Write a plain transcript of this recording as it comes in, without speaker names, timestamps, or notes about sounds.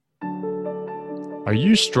Are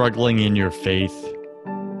you struggling in your faith?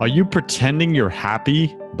 Are you pretending you're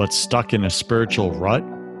happy but stuck in a spiritual rut?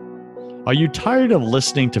 Are you tired of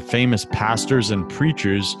listening to famous pastors and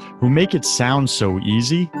preachers who make it sound so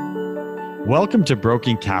easy? Welcome to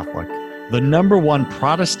Broken Catholic, the #1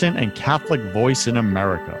 Protestant and Catholic voice in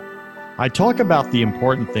America. I talk about the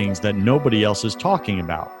important things that nobody else is talking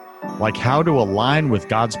about, like how to align with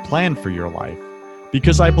God's plan for your life,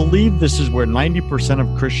 because I believe this is where 90%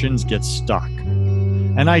 of Christians get stuck.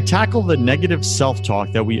 And I tackle the negative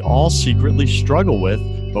self-talk that we all secretly struggle with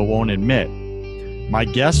but won't admit. My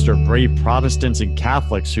guests are brave Protestants and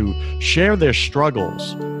Catholics who share their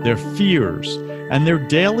struggles, their fears, and their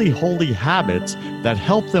daily holy habits that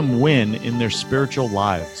help them win in their spiritual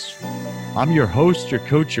lives. I'm your host, your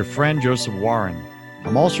coach, your friend, Joseph Warren.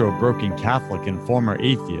 I'm also a broken Catholic and former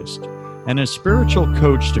atheist, and a spiritual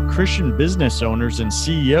coach to Christian business owners and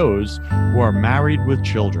CEOs who are married with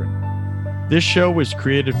children. This show was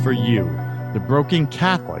created for you, the broken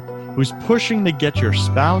Catholic who's pushing to get your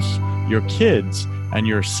spouse, your kids, and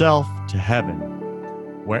yourself to heaven.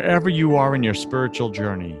 Wherever you are in your spiritual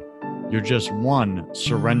journey, you're just one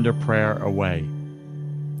surrender prayer away.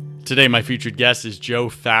 Today, my featured guest is Joe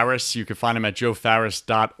Farris. You can find him at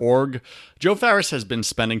joefarris.org. Joe Farris has been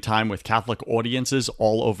spending time with Catholic audiences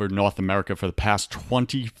all over North America for the past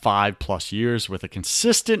 25 plus years with a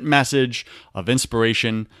consistent message of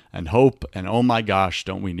inspiration and hope. And oh my gosh,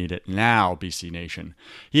 don't we need it now, BC Nation.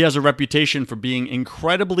 He has a reputation for being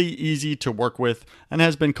incredibly easy to work with and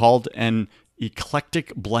has been called an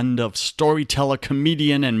eclectic blend of storyteller,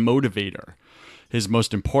 comedian, and motivator. His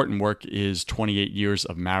most important work is 28 years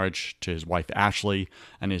of marriage to his wife, Ashley,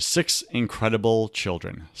 and his 6 incredible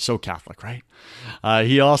children. So Catholic, right?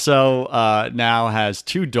 He also now has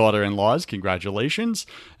 2 daughter-in-laws. Congratulations.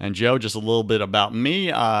 And Joe, just a little bit about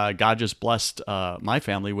me. God just blessed my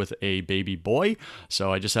family with a baby boy.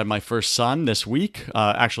 So I just had my first son this week.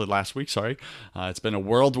 Actually, last week, sorry. It's been a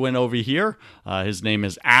whirlwind over here. His name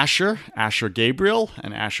is Asher Gabriel,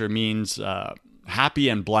 and Asher means happy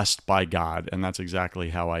and blessed by God, and that's exactly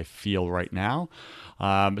how I feel right now.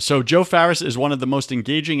 So Joe Farris is one of the most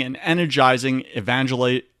engaging and energizing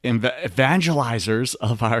evangelizers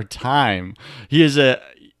of our time. He is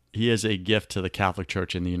a gift to the Catholic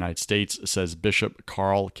Church in the United States, says Bishop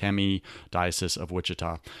Carl Kemme, Diocese of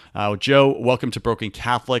Wichita. Joe, welcome to Broken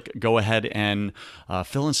Catholic. Go ahead and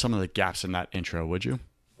fill in some of the gaps in that intro, would you?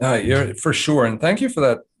 Yeah, for sure, and thank you for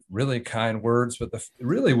that really kind words. But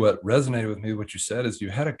really what resonated with me, what you said, is you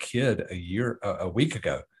had a kid a week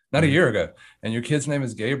ago, not a year ago, and your kid's name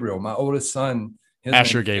is Gabriel. My oldest son, his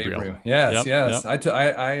Asher name is Gabriel. Yes.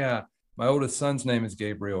 Yep. My oldest son's name is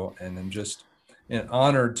Gabriel, and I'm just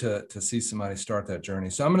honored to see somebody start that journey.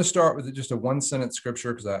 So I'm going to start with just a 1-sentence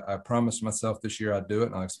scripture, because I promised myself this year I'd do it,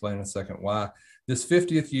 and I'll explain in a second why. This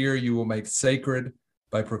 50th year you will make sacred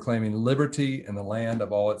by proclaiming liberty in the land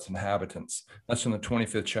of all its inhabitants. That's from the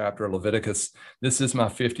 25th chapter of Leviticus. This is my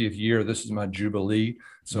 50th year. This is my Jubilee.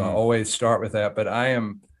 So I always start with that. But I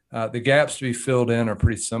am, the gaps to be filled in are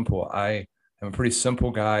pretty simple. I am a pretty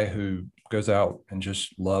simple guy who goes out and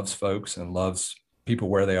just loves folks and loves people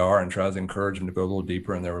where they are and tries to encourage them to go a little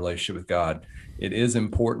deeper in their relationship with God. It is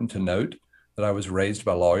important to note that I was raised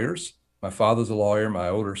by lawyers. My father's a lawyer. My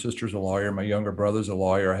older sister's a lawyer. My younger brother's a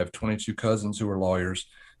lawyer. I have 22 cousins who are lawyers.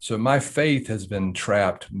 So my faith has been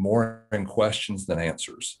trapped more in questions than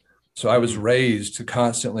answers. So I was raised to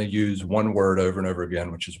constantly use one word over and over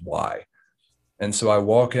again, which is why. And so I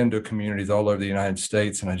walk into communities all over the United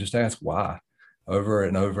States and I just ask why over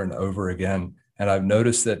and over and over again. And I've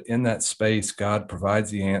noticed that in that space, God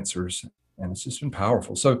provides the answers. And it's just been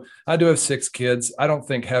powerful. So I do have 6 kids. I don't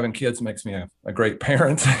think having kids makes me a great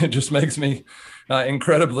parent. It just makes me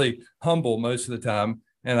incredibly humble most of the time.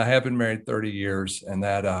 And I have been married 30 years. And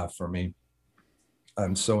that, for me,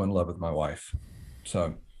 I'm so in love with my wife.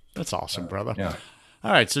 So that's awesome, brother. Yeah.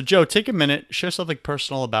 All right. So, Joe, take a minute, share something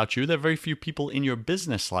personal about you that very few people in your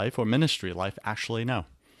business life or ministry life actually know.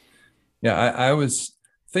 Yeah, I was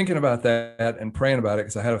thinking about that and praying about it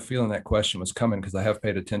because I had a feeling that question was coming, because I have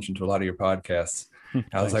paid attention to a lot of your podcasts.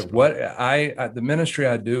 I was like, what the ministry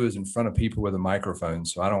I do is in front of people with a microphone.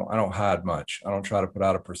 So I don't hide much. I don't try to put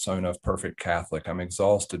out a persona of perfect Catholic. I'm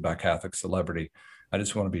exhausted by Catholic celebrity. I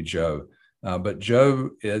just want to be Joe. But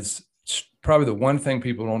Joe is probably the one thing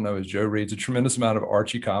people don't know is Joe reads a tremendous amount of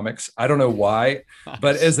Archie comics. I don't know why,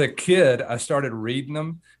 but as a kid, I started reading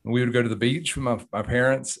them, and we would go to the beach with my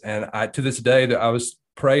parents. And to this day that I was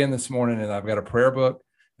praying this morning, and I've got a prayer book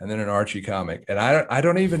and then an Archie comic. And I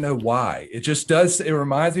don't even know why. It just does. It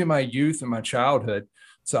reminds me of my youth and my childhood.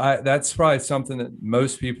 So that's probably something that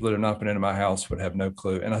most people that have not been into my house would have no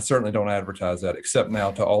clue. And I certainly don't advertise that except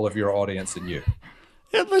now to all of your audience and you.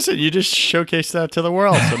 Yeah, listen, you just showcased that to the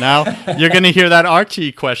world. So now you're going to hear that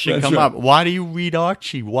Archie question That's come right. up. Why do you read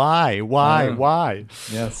Archie? Why? I Why? know. Why?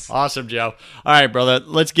 Yes. Awesome, Joe. All right, brother,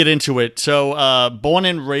 let's get into it. So, born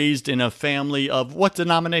and raised in a family of what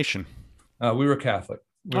denomination? We were Catholic.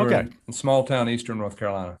 We were Okay. in small town, Eastern North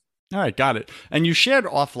Carolina. All right, got it. And you shared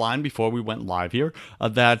offline before we went live here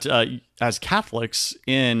that as Catholics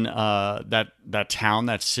in that town,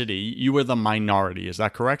 that city, you were the minority. Is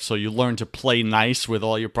that correct? So you learned to play nice with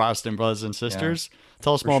all your Protestant brothers and Yeah, sisters.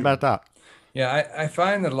 Tell us for more sure. about that. Yeah, I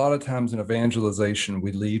find that a lot of times in evangelization,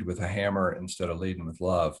 we lead with a hammer instead of leading with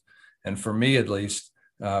love. And for me, at least,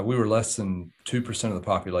 we were less than 2% of the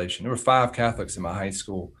population. There were 5 Catholics in my high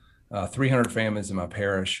school, 300 families in my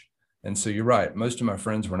parish. And so you're right. Most of my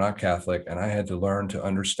friends were not Catholic, and I had to learn to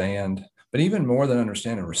understand, but even more than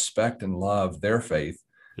understand and respect and love their faith,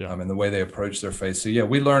 Yeah. and the way they approach their faith. So yeah,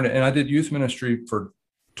 we learned it. And I did youth ministry for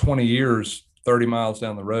 20 years, 30 miles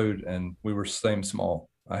down the road, and we were same small.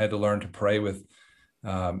 I had to learn to pray with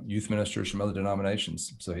youth ministers from other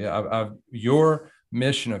denominations. So yeah, your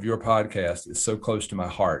mission of your podcast is so close to my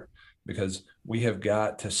heart because we have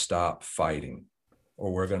got to stop fighting,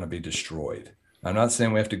 or we're going to be destroyed. I'm not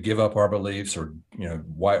saying we have to give up our beliefs or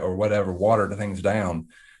or whatever, water the things down,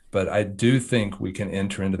 but I do think we can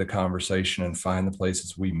enter into the conversation and find the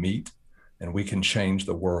places we meet, and we can change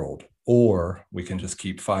the world, or we can just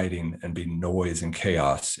keep fighting and be noise and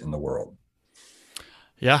chaos in the world.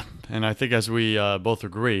 Yeah, and I think as we both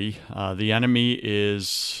agree, the enemy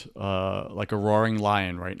is like a roaring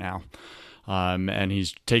lion right now. And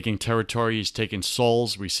he's taking territory, he's taking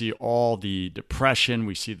souls. We see all the depression,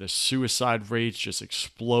 we see the suicide rates just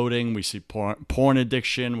exploding. We see porn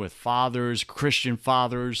addiction with fathers, Christian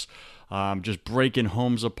fathers, just breaking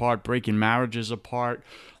homes apart, breaking marriages apart.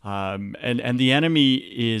 And the enemy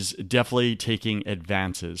is definitely taking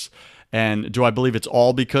advances. And do I believe it's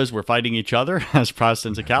all because we're fighting each other as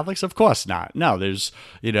Protestants and Catholics? Of course not. No, there's,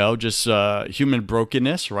 just human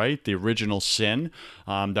brokenness, right? The original sin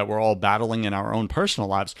that we're all battling in our own personal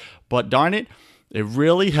lives. But darn it, it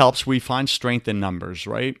really helps we find strength in numbers,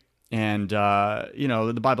 right? And,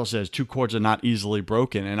 the Bible says 2 cords are not easily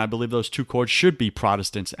broken. And I believe those 2 cords should be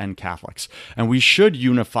Protestants and Catholics. And we should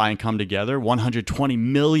unify and come together. 120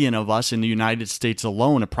 million of us in the United States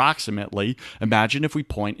alone, approximately. Imagine if we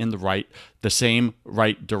point in the same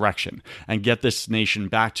right direction and get this nation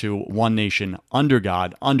back to one nation under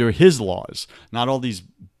God, under his laws, not all these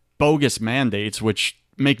bogus mandates, which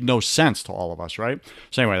make no sense to all of us, right?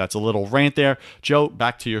 So anyway, that's a little rant there. Joe,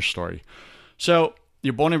 back to your story. So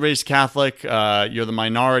you're born and raised Catholic. You're the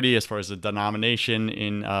minority as far as the denomination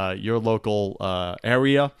in your local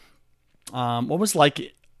area. What was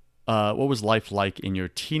like? What was life like in your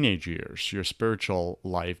teenage years, your spiritual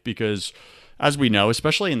life? Because, as we know,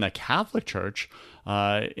 especially in the Catholic Church,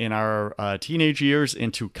 in our teenage years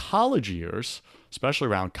into college years, especially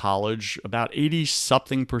around college, about 80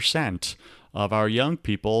 something percent of our young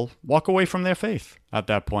people walk away from their faith at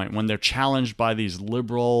that point when they're challenged by these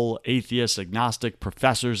liberal, atheist, agnostic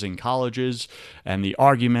professors in colleges, and the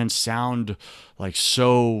arguments sound like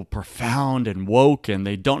so profound and woke, and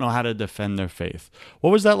they don't know how to defend their faith.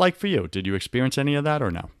 What was that like for you? Did you experience any of that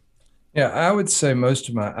or no? Yeah, I would say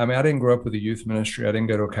I didn't grow up with a youth ministry. I didn't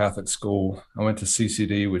go to a Catholic school. I went to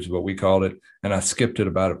CCD, which is what we called it, and I skipped it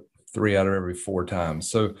about 3 out of every 4 times.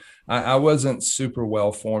 So I wasn't super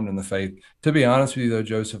well formed in the faith. To be honest with you, though,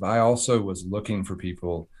 Joseph, I also was looking for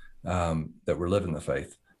people that were living the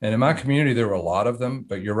faith. And in my community, there were a lot of them,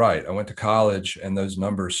 but you're right. I went to college and those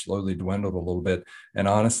numbers slowly dwindled a little bit. And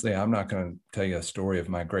honestly, I'm not going to tell you a story of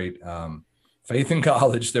my great faith in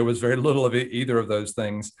college. There was very little of either of those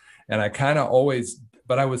things. And I kind of always,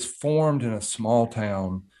 but I was formed in a small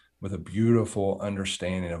town with a beautiful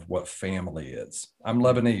understanding of what family is. I'm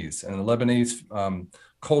Lebanese, and in the Lebanese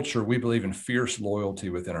culture, we believe in fierce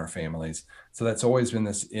loyalty within our families. So that's always been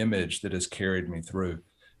this image that has carried me through.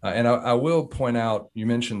 And I will point out, you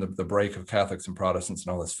mentioned the break of Catholics and Protestants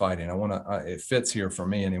and all this fighting. It fits here for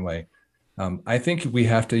me anyway. I think we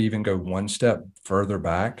have to even go one step further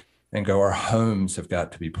back and go, our homes have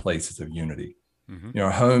got to be places of unity. Mm-hmm.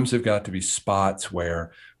 Our homes have got to be spots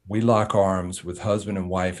where we lock arms with husband and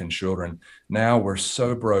wife and children. Now we're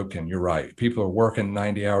so broken. You're right. People are working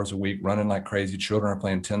 90 hours a week, running like crazy. Children are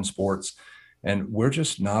playing 10 sports, and we're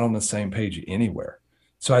just not on the same page anywhere.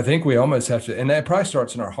 So I think we almost have to, and that probably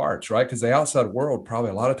starts in our hearts, right? Because the outside world probably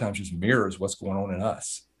a lot of times just mirrors what's going on in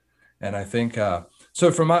us. And I think,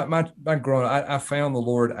 so for my growing, I found the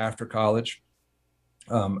Lord after college.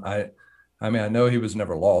 I I mean, I know he was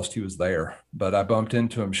never lost. He was there, but I bumped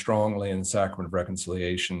into him strongly in the sacrament of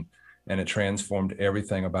reconciliation, and it transformed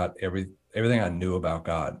everything about everything I knew about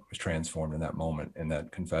God was transformed in that moment, in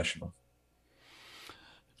that confessional.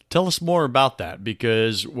 Tell us more about that,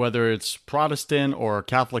 because whether it's Protestant or a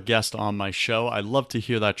Catholic guest on my show, I love to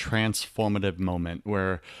hear that transformative moment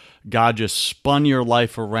where God just spun your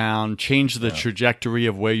life around, changed the Yeah. trajectory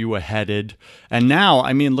of where you were headed. And now,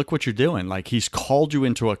 I mean, look what you're doing. Like, he's called you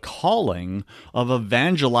into a calling of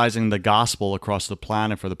evangelizing the gospel across the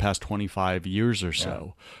planet for the past 25 years or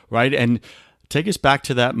so, right? And take us back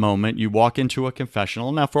to that moment. You walk into a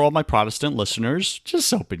confessional. Now, for all my Protestant listeners,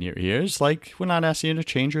 just open your ears. Like, we're not asking you to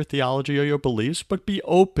change your theology or your beliefs, but be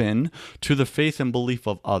open to the faith and belief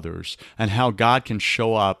of others and how God can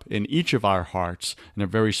show up in each of our hearts in a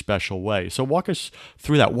very special way. So walk us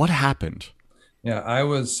through that. What happened? Yeah, I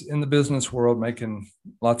was in the business world making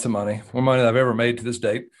lots of money, more money than I've ever made to this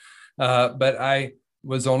date. But I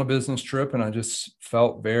was on a business trip and I just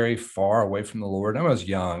felt very far away from the Lord. I was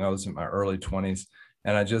young, I was in my early 20s,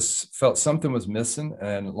 and I just felt something was missing.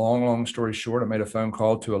 And long story short, I made a phone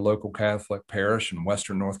call to a local Catholic parish in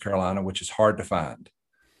Western North Carolina, which is hard to find.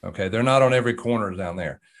 Okay. They're not on every corner down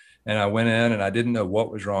there. And I went in and I didn't know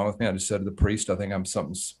what was wrong with me. I just said to the priest, I think I'm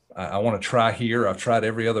something, I want to try here. I've tried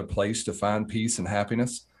every other place to find peace and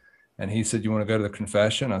happiness. And he said, you want to go to the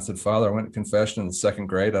confession? I said, Father, I went to confession in the second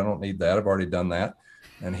grade. I don't need that. I've already done that.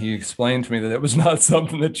 And he explained to me that it was not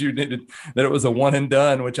something that you needed, that it was a one and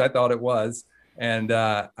done, which I thought it was. And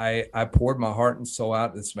I poured my heart and soul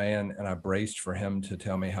out to this man, and I braced for him to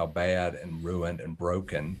tell me how bad and ruined and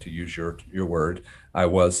broken, to use your word, I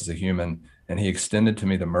was as a human. And he extended to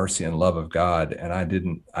me the mercy and love of God. And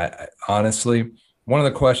I honestly, one of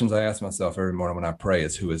the questions I ask myself every morning when I pray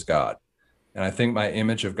is, who is God? And I think my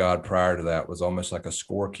image of God prior to that was almost like a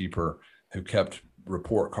scorekeeper who kept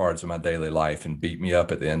report cards of my daily life and beat me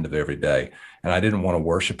up at the end of every day. And I didn't want to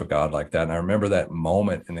worship a God like that. And I remember that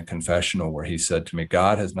moment in the confessional where he said to me,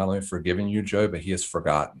 God has not only forgiven you, Joe, but he has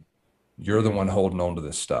forgotten. You're the one holding on to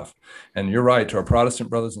this stuff. And you're right, to our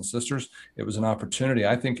Protestant brothers and sisters, it was an opportunity.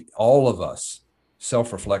 I think all of us,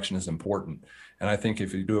 self-reflection is important. And I think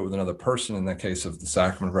if you do it with another person, in the case of the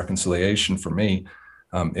sacrament of reconciliation, for me,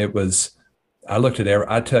 it was, I looked at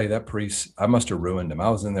I tell you, that priest, I must have ruined him.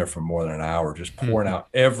 I was in there for more than an hour, just pouring out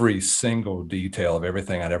every single detail of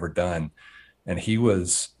everything I'd ever done. And he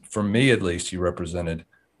was, for me at least, he represented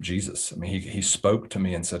Jesus. I mean, he spoke to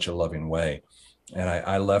me in such a loving way. And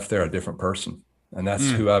I left there a different person. And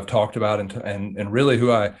that's who I've talked about and really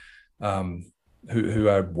who I who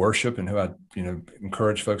I worship and who I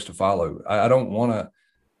encourage folks to follow. I didn't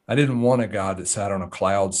want a God that sat on a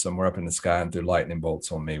cloud somewhere up in the sky and threw lightning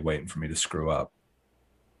bolts on me, waiting for me to screw up.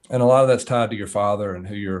 And a lot of that's tied to your father and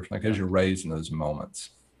who you're like as you're raised in those moments.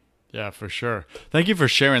 Yeah, for sure. Thank you for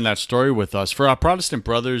sharing that story with us. For our Protestant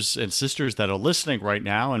brothers and sisters that are listening right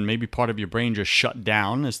now, and maybe part of your brain just shut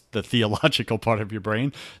down, is the theological part of your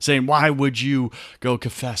brain, saying, why would you go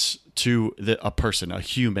confess to a person, a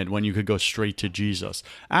human, when you could go straight to Jesus?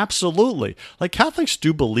 Absolutely. Like, Catholics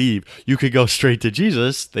do believe you could go straight to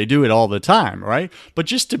Jesus. They do it all the time, right? But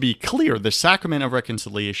just to be clear, the sacrament of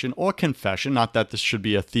reconciliation or confession, not that this should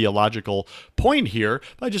be a theological point here,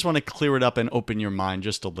 but I just want to clear it up and open your mind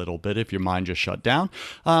just a little bit if your mind just shut down,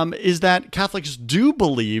 is that Catholics do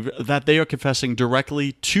believe that they are confessing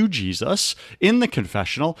directly to Jesus in the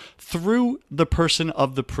confessional through the person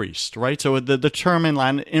of the priest, right? So the term in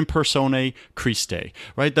Latin, in persona Christi,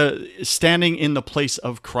 right? The standing in the place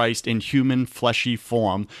of Christ in human fleshy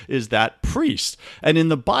form is that priest. And in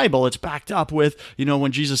the Bible, it's backed up with,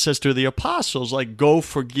 when Jesus says to the apostles, like, go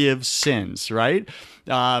forgive sins, right?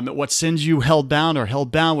 What sins you held bound are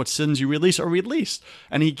held bound. What sins you release are released.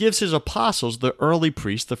 And he gives his apostles, the early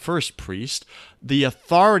priest, the first priest, the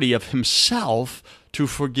authority of himself to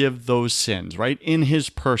forgive those sins, right? In his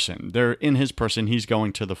person. They're in his person. He's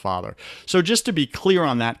going to the Father. So just to be clear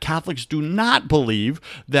on that, Catholics do not believe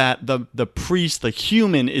that the priest, the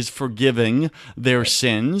human, is forgiving their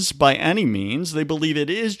sins by any means. They believe it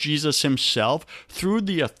is Jesus himself through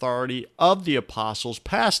the authority of the apostles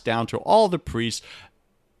passed down to all the priests,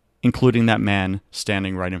 including that man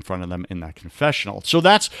standing right in front of them in that confessional. So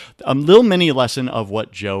that's a little mini lesson of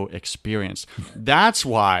what Joe experienced. That's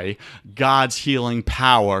why God's healing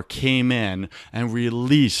power came in and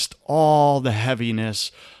released all the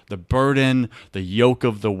heaviness, the burden, the yoke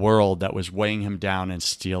of the world that was weighing him down and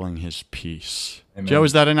stealing his peace. Amen. Joe,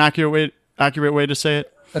 is that an accurate way to say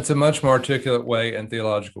it? That's a much more articulate way and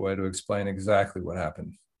theological way to explain exactly what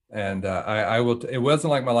happened. And it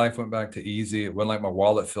wasn't like my life went back to easy. It wasn't like my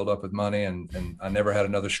wallet filled up with money and I never had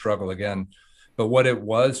another struggle again. But what it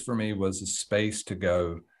was for me was a space to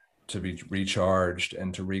go to be recharged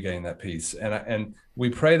and to regain that peace. And we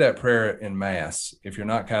pray that prayer in Mass. If you're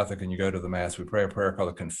not Catholic and you go to the Mass, we pray a prayer called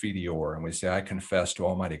the Confiteor, and we say, I confess to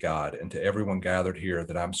Almighty God and to everyone gathered here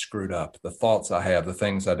that I'm screwed up, the thoughts I have, the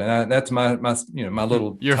things I do. And that's my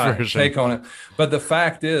little take on it. But the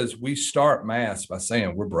fact is, we start Mass by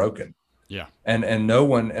saying we're broken. Yeah. And no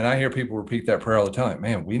one, and I hear people repeat that prayer all the time.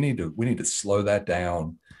 Man, we need to slow that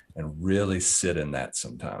down and really sit in that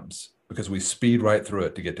sometimes, because we speed right through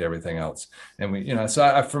it to get to everything else. And we,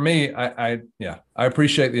 so for me, I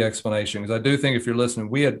appreciate the explanation, because I do think if you're listening,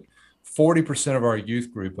 we had 40% of our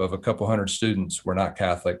youth group of a couple hundred students were not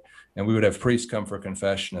Catholic, and we would have priests come for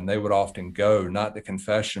confession, and they would often go, not to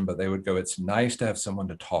confession, but they would go, it's nice to have someone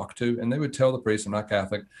to talk to. And they would tell the priest, I'm not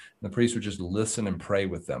Catholic. And the priest would just listen and pray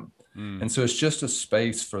with them. And so it's just a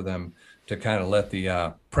space for them to kind of let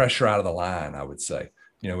the pressure out of the line, I would say.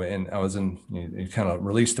 And I was you kind of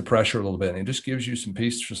release the pressure a little bit, and it just gives you some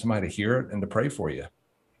peace for somebody to hear it and to pray for you.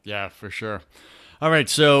 Yeah, for sure. All right.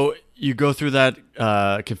 So you go through that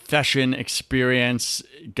confession experience.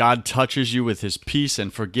 God touches you with his peace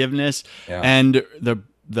and forgiveness. Yeah. And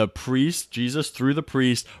the priest, Jesus through the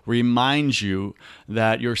priest, reminds you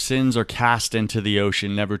that your sins are cast into the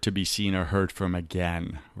ocean, never to be seen or heard from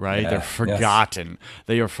again, right? Yeah, they're forgotten. Yes.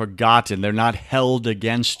 They are forgotten. They're not held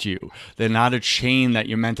against you. They're not a chain that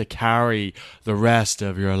you're meant to carry the rest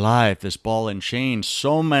of your life, this ball and chain.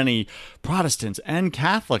 So many Protestants and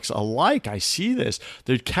Catholics alike, I see this.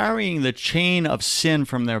 They're carrying the chain of sin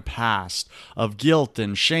from their past, of guilt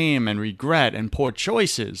and shame and regret and poor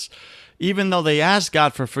choices. Even though they asked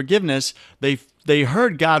God for forgiveness, they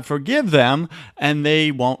heard God forgive them, and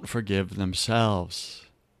they won't forgive themselves.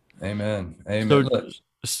 Amen. So,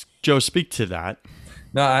 Joe, speak to that.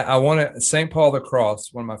 No, I want to. St. Paul the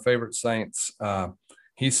Cross, one of my favorite saints,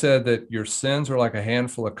 he said that your sins are like a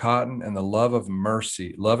handful of cotton, and the love and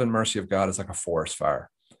mercy of God is like a forest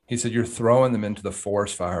fire. He said, you're throwing them into the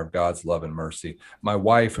forest fire of God's love and mercy. My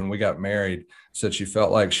wife, when we got married, said she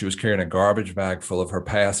felt like she was carrying a garbage bag full of her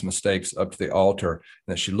past mistakes up to the altar,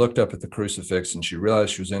 and that she looked up at the crucifix and she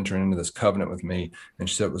realized she was entering into this covenant with me. And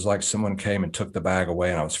she said, it was like someone came and took the bag away,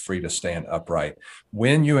 and I was free to stand upright.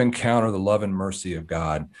 When you encounter the love and mercy of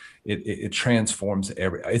God, it transforms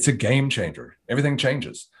it's a game changer. Everything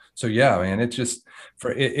changes. So yeah, man, it's just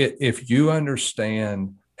if you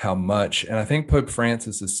understand how much, and I think Pope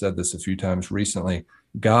Francis has said this a few times recently,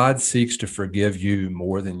 God seeks to forgive you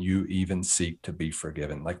more than you even seek to be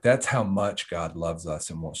forgiven. Like, that's how much God loves us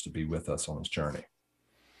and wants to be with us on this journey.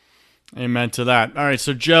 Amen to that. All right.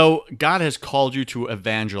 So, Joe, God has called you to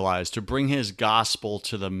evangelize, to bring his gospel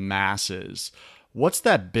to the masses. What's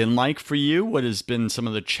that been like for you? What has been some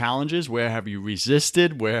of the challenges? Where have you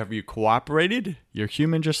resisted? Where have you cooperated? You're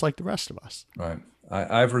human just like the rest of us. Right.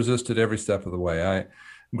 I've resisted every step of the way.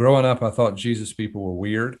 Growing up, I thought Jesus people were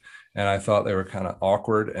weird, and I thought they were kind of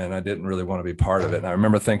awkward, and I didn't really want to be part of it. And I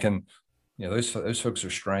remember thinking, those folks are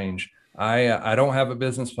strange. I don't have a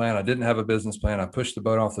business plan. I didn't have a business plan. I pushed the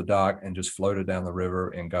boat off the dock and just floated down the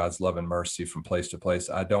river in God's love and mercy from place to place.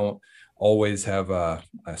 I don't always have a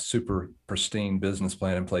super pristine business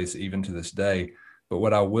plan in place, even to this day. But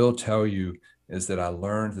what I will tell you is that I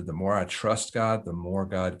learned that the more I trust God, the more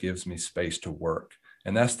God gives me space to work.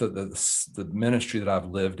 And that's the ministry that I've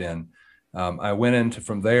lived in. I went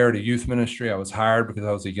from there to youth ministry. I was hired because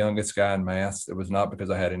I was the youngest guy in Mass. It was not because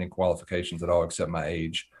I had any qualifications at all except my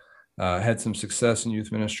age. I had some success in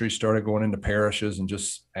youth ministry, started going into parishes and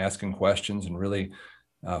just asking questions and really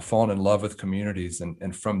falling in love with communities.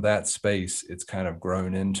 And from that space, it's kind of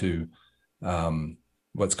grown into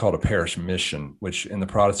what's called a parish mission, which in the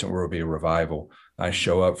Protestant world would be a revival. I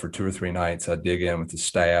show up for 2 or 3 nights. I dig in with the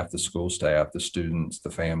staff, the school staff, the students,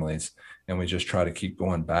 the families, and we just try to keep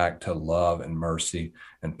going back to love and mercy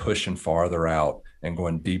and pushing farther out and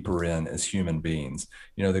going deeper in as human beings.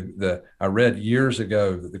 I read years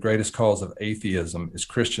ago that the greatest cause of atheism is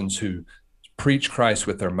Christians who preach Christ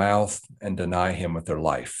with their mouth and deny him with their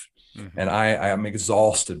life. Mm-hmm. And I am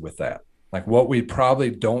exhausted with that. Like, what we probably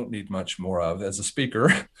don't need much more of as a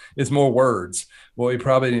speaker is more words. What we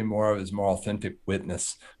probably need more of is more authentic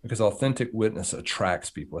witness, because authentic witness attracts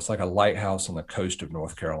people. It's like a lighthouse on the coast of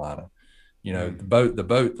North Carolina.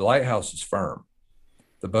 The lighthouse is firm.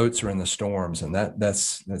 The boats are in the storms, and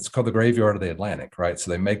that's called the graveyard of the Atlantic, right?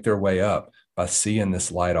 So they make their way up by seeing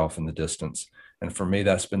this light off in the distance. And for me,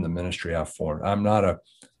 that's been the ministry I've formed. I'm not a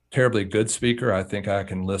terribly good speaker. I think I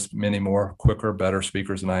can list many more quicker, better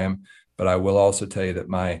speakers than I am. But I will also tell you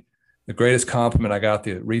that the greatest compliment I got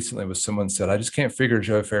recently was someone said, I just can't figure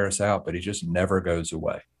Joe Ferris out, but he just never goes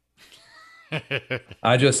away.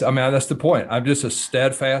 That's the point. I'm just a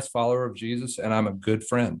steadfast follower of Jesus, and I'm a good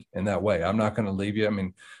friend in that way. I'm not going to leave you. I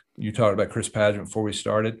mean, you talked about Chris Pageant before we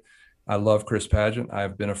started. I love Chris Pageant.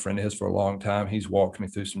 I've been a friend of his for a long time. He's walked me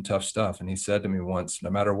through some tough stuff. And he said to me once, no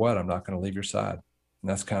matter what, I'm not going to leave your side. And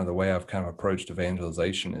that's kind of the way I've kind of approached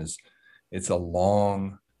evangelization is it's a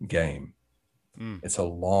long game. It's a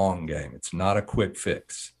long game. It's not a quick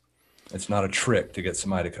fix. It's not a trick to get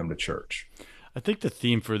somebody to come to church. I think the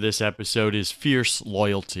theme for this episode is fierce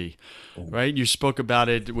loyalty, right? You spoke about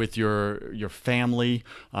it with your family,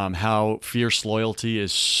 how fierce loyalty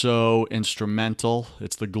is so instrumental.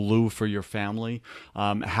 It's the glue for your family.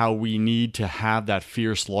 How we need to have that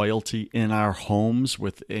fierce loyalty in our homes,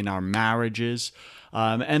 within our marriages,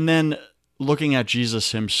 and then looking at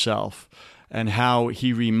Jesus himself and how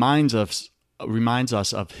he reminds us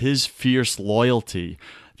of his fierce loyalty,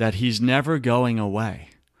 that he's never going away,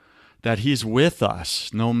 that he's with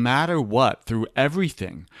us no matter what, through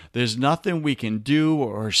everything. There's nothing we can do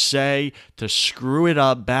or say to screw it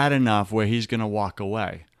up bad enough where he's going to walk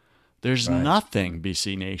away. There's nothing,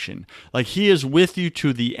 BC Nation. Like, he is with you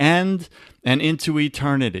to the end and into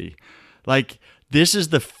eternity. Like, this is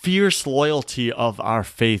the fierce loyalty of our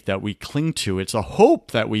faith that we cling to. It's a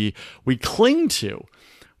hope that we cling to.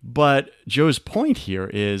 But Joe's point here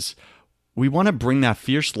is, we want to bring that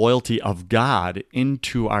fierce loyalty of God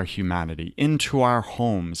into our humanity, into our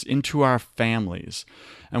homes, into our families.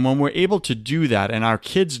 And when we're able to do that, and our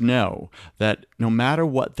kids know that no matter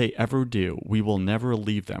what they ever do, we will never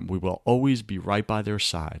leave them. We will always be right by their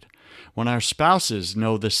side. When our spouses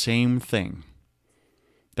know the same thing,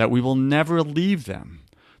 that we will never leave them,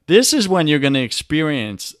 this is when you're going to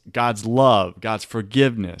experience God's love, God's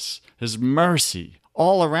forgiveness, his mercy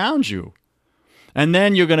all around you. And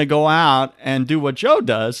then you're going to go out and do what Joe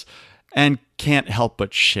does and can't help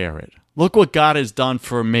but share it. Look what God has done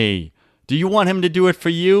for me. Do you want him to do it for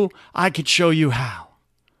you? I could show you how.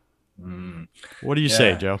 What do you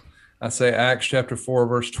say, Joe? I say Acts chapter 4,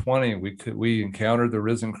 verse 20. We encountered the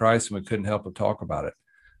risen Christ and we couldn't help but talk about it.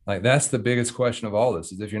 Like, that's the biggest question of all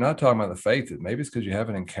this, is if you're not talking about the faith, maybe it's because you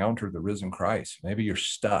haven't encountered the risen Christ. Maybe you're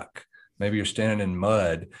stuck. Maybe you're standing in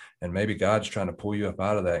mud, and maybe God's trying to pull you up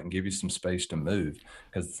out of that and give you some space to move.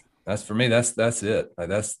 Because that's, for me, that's it.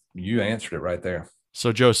 Like, you answered it right there.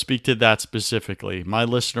 So, Joe, speak to that specifically. My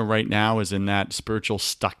listener right now is in that spiritual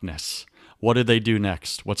stuckness. What do they do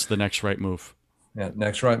next? What's the next right move? Yeah,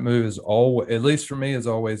 next right move is always, at least for me, has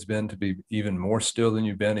always been to be even more still than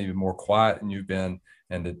you've been, even more quiet than you've been,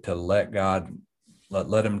 and to let God,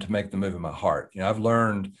 let him to make the move in my heart. You know, I've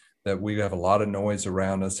learned that we have a lot of noise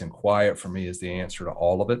around us, and quiet for me is the answer to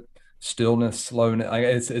all of it. Stillness,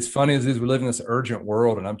 slowness. It's funny as we live in this urgent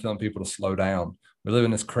world, and I'm telling people to slow down. We live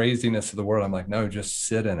in this craziness of the world. I'm like, no, just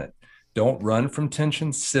sit in it. Don't run from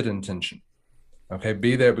tension, sit in tension. Okay,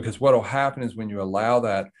 be there, because what will happen is when you allow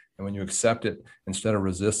that and when you accept it instead of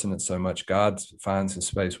resisting it so much, God finds his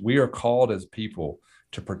space. We are called as people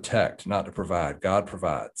to protect, not to provide. God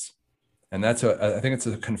provides. And I think it's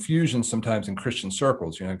a confusion sometimes in Christian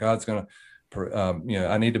circles. You know, God's going to,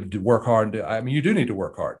 I need to work hard. You do need to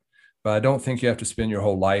work hard, but I don't think you have to spend your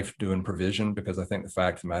whole life doing provision, because I think the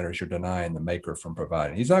fact of the matter is you're denying the maker from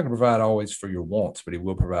providing. He's not going to provide always for your wants, but he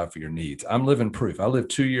will provide for your needs. I'm living proof. I lived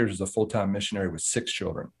 2 years as a full-time missionary with 6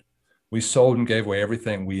 children. We sold and gave away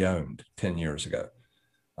everything we owned 10 years ago.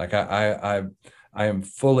 Like, I am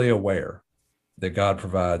fully aware that God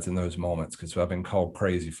provides in those moments, because I've been called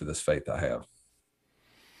crazy for this faith I have.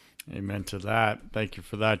 Amen to that. Thank you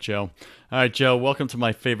for that, Joe. All right, Joe, welcome to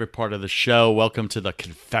my favorite part of the show. Welcome to the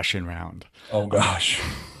confession round. Oh, gosh.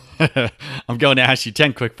 I'm going to ask you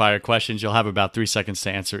 10 quick fire questions. You'll have about 3 seconds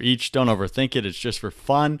to answer each. Don't overthink it. It's just for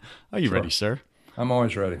fun. Are you ready, sir? I'm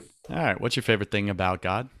always ready. All right. What's your favorite thing about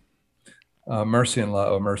God? Mercy and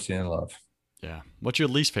love. Oh, mercy and love. Yeah. What's your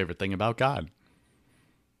least favorite thing about God?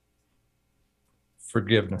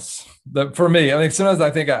 Forgiveness. For me, I mean, sometimes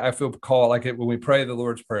I think I feel called, like when we pray the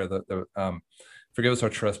Lord's Prayer, forgive us our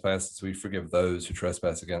trespasses, we forgive those who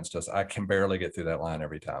trespass against us. I can barely get through that line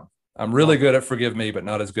every time. I'm really good at forgive me, but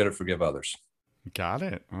not as good at forgive others. Got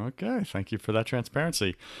it. Okay. Thank you for that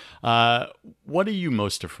transparency. What are you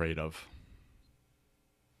most afraid of?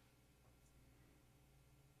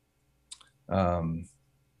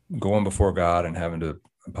 Going before God and having to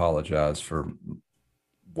apologize for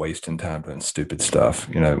wasting time doing stupid stuff,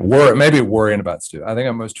 maybe worrying about stuff. I think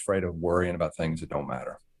I'm most afraid of worrying about things that don't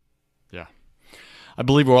matter. Yeah. I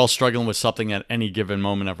believe we're all struggling with something at any given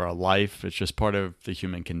moment of our life. It's just part of the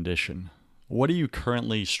human condition. What are you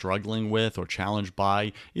currently struggling with or challenged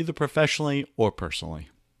by, either professionally or personally?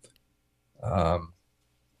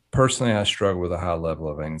 Personally, I struggle with a high level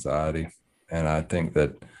of anxiety And I think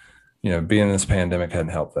that, being in this pandemic hadn't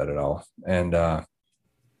helped that at all. And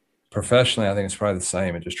professionally, I think it's probably the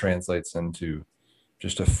same. It just translates into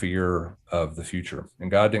just a fear of the future. And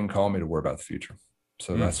God didn't call me to worry about the future.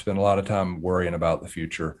 So I spend a lot of time worrying about the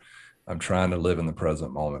future. I'm trying to live in the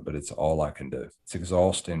present moment, but it's all I can do. It's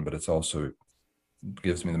exhausting, but it's also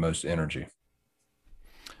gives me the most energy.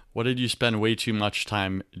 What did you spend way too much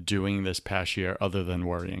time doing this past year other than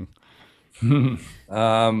worrying? Well,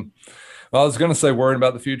 I was going to say worrying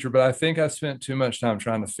about the future, but I think I spent too much time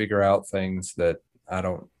trying to figure out things that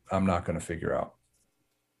I'm not going to figure out.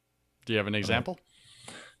 Do you have an example?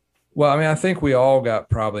 Well, I mean, I think we all got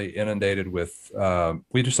probably inundated with,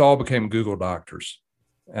 we just all became Google doctors.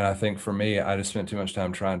 And I think for me, I just spent too much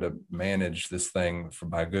time trying to manage this thing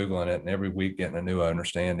by Googling it and every week getting a new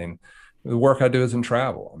understanding. The work I do is in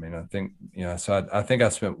travel. I mean, I think, so I think I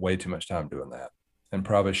spent way too much time doing that and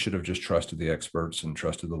probably should have just trusted the experts and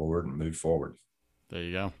trusted the Lord and moved forward. There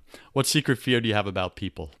you go. What secret fear do you have about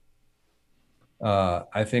people?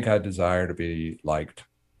 I think I desire to be liked.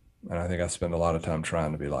 And I think I spend a lot of time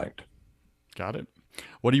trying to be liked. Got it.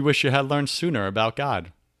 What do you wish you had learned sooner about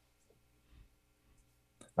God?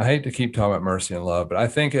 I hate to keep talking about mercy and love, but I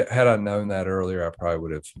think had I known that earlier, I probably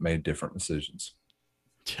would have made different decisions.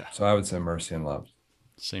 Yeah. So I would say mercy and love.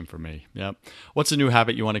 Same for me. Yep. What's a new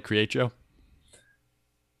habit you want to create, Joe?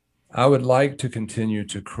 I would like to continue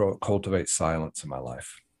to cultivate silence in my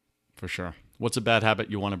life. For sure. What's a bad habit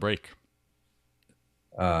you want to break?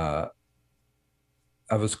 I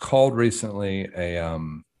was called recently a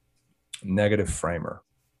negative framer,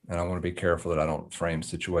 and I want to be careful that I don't frame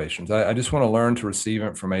situations. I just want to learn to receive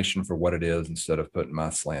information for what it is instead of putting my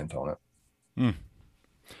slant on it.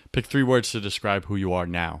 Pick 3 words to describe who you are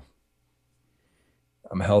now.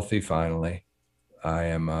 I'm healthy, finally. I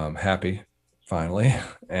am happy, finally.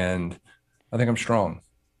 And I think I'm strong.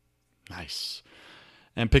 Nice.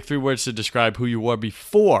 And pick 3 words to describe who you were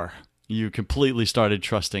before you completely started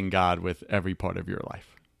trusting God with every part of your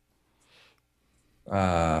life.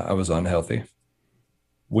 I was unhealthy,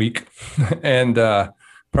 weak, and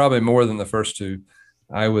probably more than the first 2.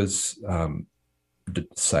 I was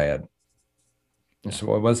sad.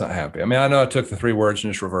 So I wasn't happy. I mean, I know I took the 3 words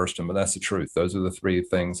and just reversed them, but that's the truth. Those are the 3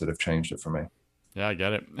 things that have changed it for me. Yeah, I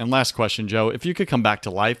get it. And last question, Joe. If you could come back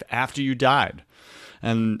to life after you died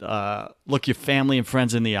and look your family and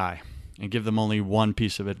friends in the eye and give them only one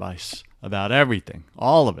piece of advice about everything,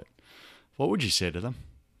 all of it, what would you say to them?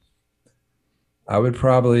 I would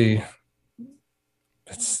probably,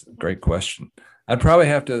 that's a great question. I'd probably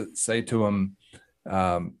have to say to them,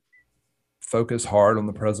 focus hard on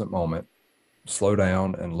the present moment, slow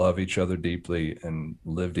down and love each other deeply and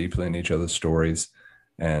live deeply in each other's stories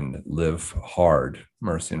and live hard,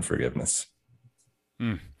 mercy and forgiveness.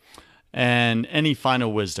 And any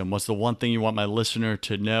final wisdom? What's the one thing you want my listener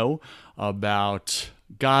to know about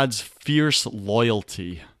God's fierce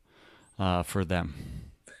loyalty for them?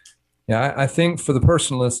 Yeah, I think for the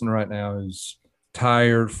person listening right now who's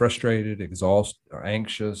tired, frustrated, exhausted, or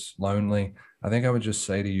anxious, lonely, I think I would just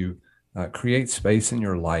say to you, create space in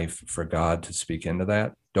your life for God to speak into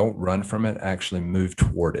that. Don't run from it, actually move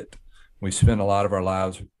toward it. We spend a lot of our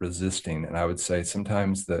lives resisting, and I would say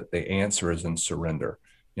sometimes the answer is in surrender.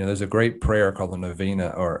 There's a great prayer called the Novena,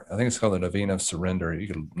 or I think it's called the Novena of Surrender. You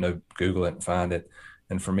can Google it and find it.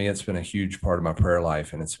 And for me, it's been a huge part of my prayer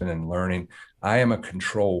life, and it's been in learning. I am a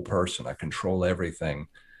control person. I control everything,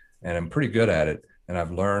 and I'm pretty good at it. And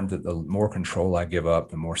I've learned that the more control I give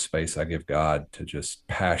up, the more space I give God to just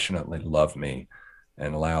passionately love me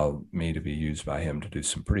and allow me to be used by him to do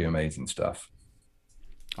some pretty amazing stuff.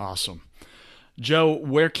 Awesome. Joe,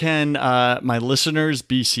 where can my listeners,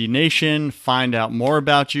 BC Nation, find out more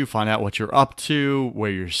about you, find out what you're up to,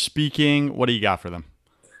 where you're speaking? What do you got for them?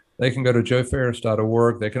 They can go to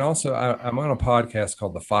joeferris.org. They can also, I'm on a podcast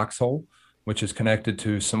called The Foxhole, which is connected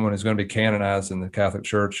to someone who's going to be canonized in the Catholic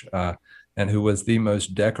Church and who was the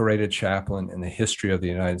most decorated chaplain in the history of the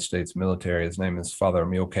United States military. His name is Father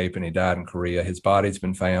Emil Capon. He died in Korea. His body's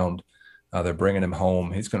been found. They're bringing him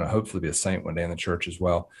home. He's going to hopefully be a saint one day in the church as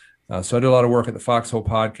well. So I do a lot of work at the Foxhole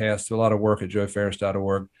podcast, do a lot of work at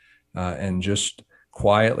joeferris.org, and just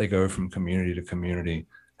quietly go from community to community,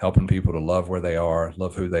 helping people to love where they are,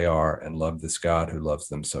 love who they are, and love this God who loves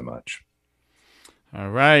them so much. All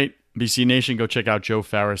right. BC Nation, go check out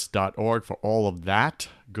joeferris.org for all of that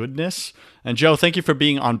goodness. And Joe, thank you for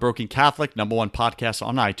being on Broken Catholic, #1 podcast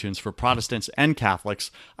on iTunes for Protestants and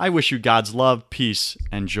Catholics. I wish you God's love, peace,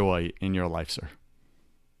 and joy in your life, sir.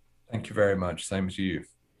 Thank you very much. Same to you.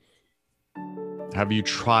 Have you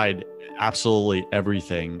tried absolutely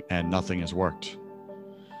everything and nothing has worked?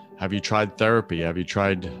 Have you tried therapy? Have you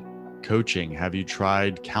tried coaching? Have you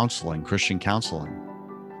tried counseling, Christian counseling?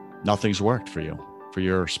 Nothing's worked for you, for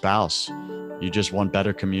your spouse. You just want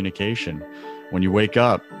better communication. When you wake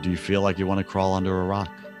up, do you feel like you want to crawl under a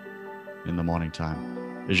rock in the morning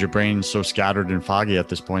time? Is your brain so scattered and foggy at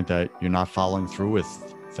this point that you're not following through with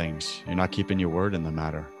things? You're not keeping your word in the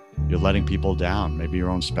matter. You're letting people down, maybe your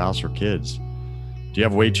own spouse or kids. Do you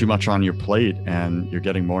have way too much on your plate and you're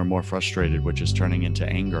getting more and more frustrated, which is turning into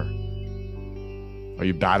anger? Are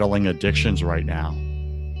you battling addictions right now?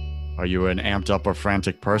 Are you an amped up or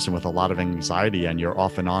frantic person with a lot of anxiety and you're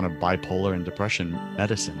off and on of bipolar and depression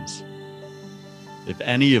medicines? If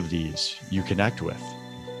any of these you connect with,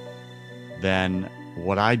 then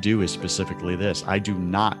what I do is specifically this. I do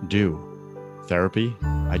not do therapy.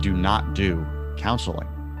 I do not do counseling.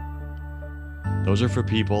 Those are for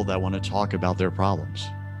people that want to talk about their problems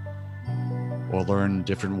or learn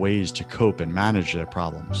different ways to cope and manage their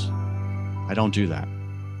problems. I don't do that.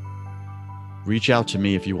 Reach out to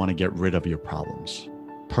me if you want to get rid of your problems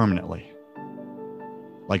permanently.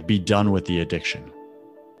 Like, be done with the addiction.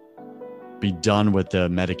 Be done with the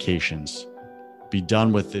medications. Be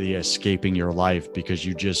done with the escaping your life because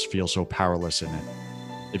you just feel so powerless in it.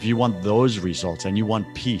 If you want those results and you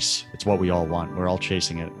want peace, it's what we all want. We're all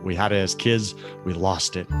chasing it. We had it as kids. We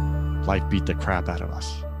lost it. Life beat the crap out of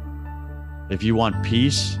us. If you want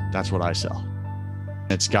peace, that's what I sell.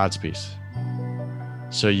 It's God's peace.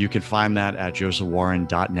 So you can find that at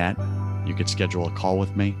josephwarren.net. You can schedule a call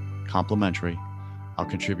with me, complimentary. I'll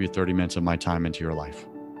contribute 30 minutes of my time into your life.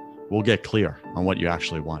 We'll get clear on what you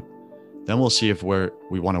actually want. Then we'll see if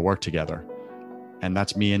we want to work together. And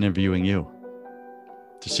that's me interviewing you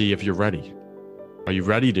to see if you're ready. Are you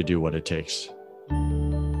ready to do what it takes?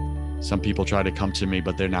 Some people try to come to me,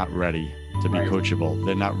 but they're not ready to be coachable.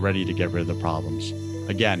 They're not ready to get rid of the problems.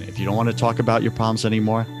 Again, if you don't want to talk about your problems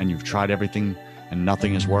anymore and you've tried everything and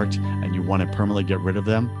nothing has worked and you want to permanently get rid of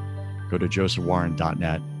them, go to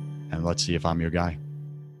josephwarren.net and let's see if I'm your guy.